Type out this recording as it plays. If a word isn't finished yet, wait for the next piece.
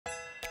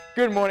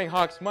Good morning,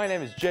 Hawks. My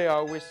name is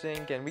J.R.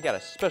 Wissink, and we got a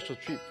special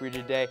treat for you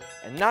today,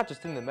 and not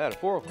just in the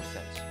metaphorical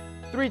sense.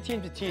 3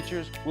 teams of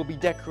teachers will be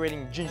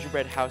decorating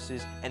gingerbread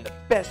houses, and the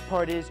best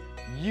part is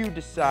you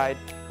decide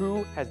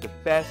who has the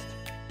best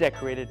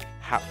decorated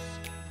house.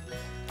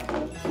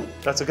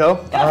 That's a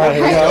go? All right,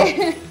 here we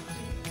go.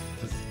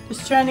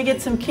 Just trying to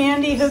get some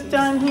candy hooked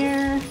on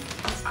here.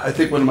 I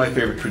think one of my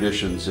favorite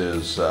traditions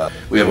is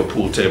we have a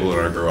pool table in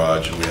our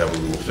garage, and we have a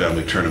little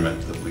family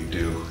tournament that we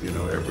do,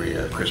 every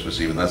Christmas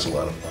Eve, and that's a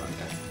lot of fun.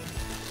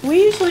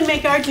 We usually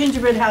make our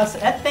gingerbread house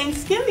at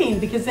Thanksgiving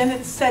because then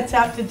it sets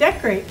out to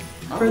decorate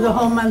for the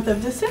whole month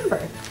of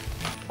December.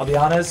 I'll be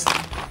honest,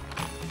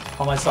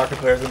 all my soccer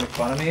players will make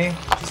fun of me,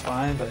 which is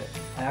fine, but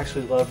I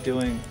actually love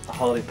doing a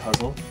holiday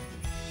puzzle.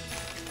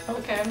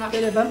 Okay, I'm not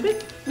Did gonna I bump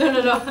it? No,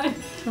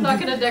 I'm not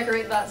gonna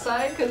decorate that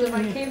side because it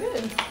might cave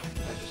in.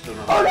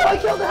 Oh no, I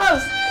killed the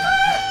house!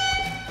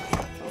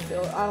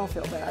 I don't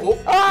feel bad. Oh,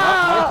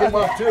 I came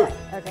off too.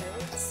 Okay.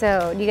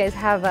 So, do you guys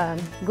have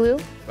glue?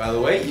 By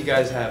the way, you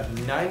guys have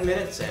 9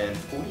 minutes and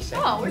 40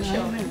 seconds. Oh, we're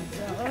showing.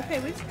 Okay,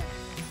 we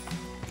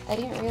I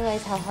didn't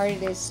realize how hard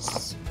it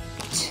is.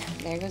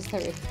 There goes the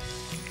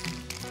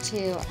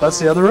roof. That's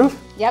the other roof?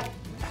 Yep.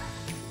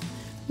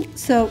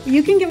 So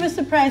you can give us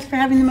a prize for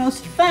having the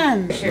most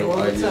fun. Okay, well,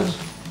 let's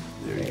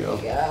There you go.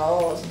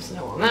 go. Some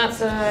snow on that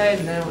side,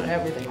 and then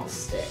everything will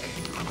stick.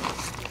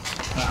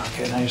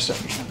 Okay, now you're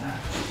starting to get that.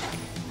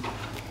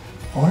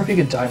 I wonder if you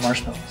could dye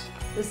marshmallows.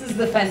 This is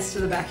the fence to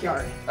the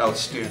backyard.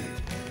 Outstanding.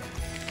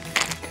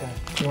 Okay.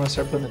 Do you want to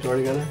start putting the door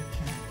together?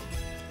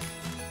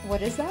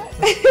 What is that?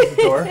 The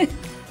door?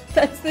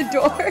 That's the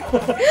door.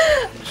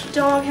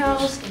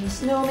 Doghouse and a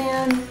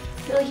snowman. I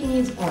feel like he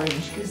needs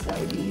orange because that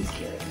would be his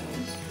carrot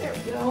nose. There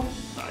we go.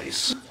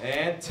 Nice.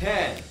 And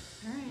 10,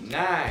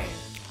 9,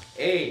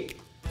 8,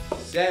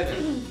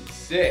 7,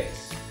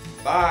 6,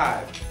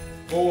 5,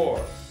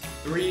 4,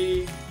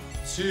 3,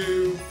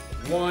 2,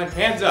 1.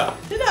 Hands up.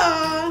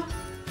 Ta-da!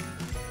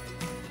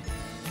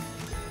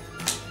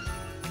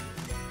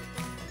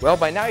 Well,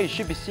 by now you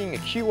should be seeing a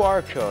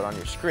QR code on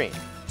your screen.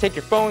 Take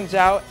your phones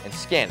out and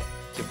scan it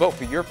to vote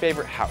for your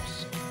favorite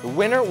house. The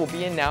winner will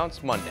be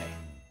announced Monday.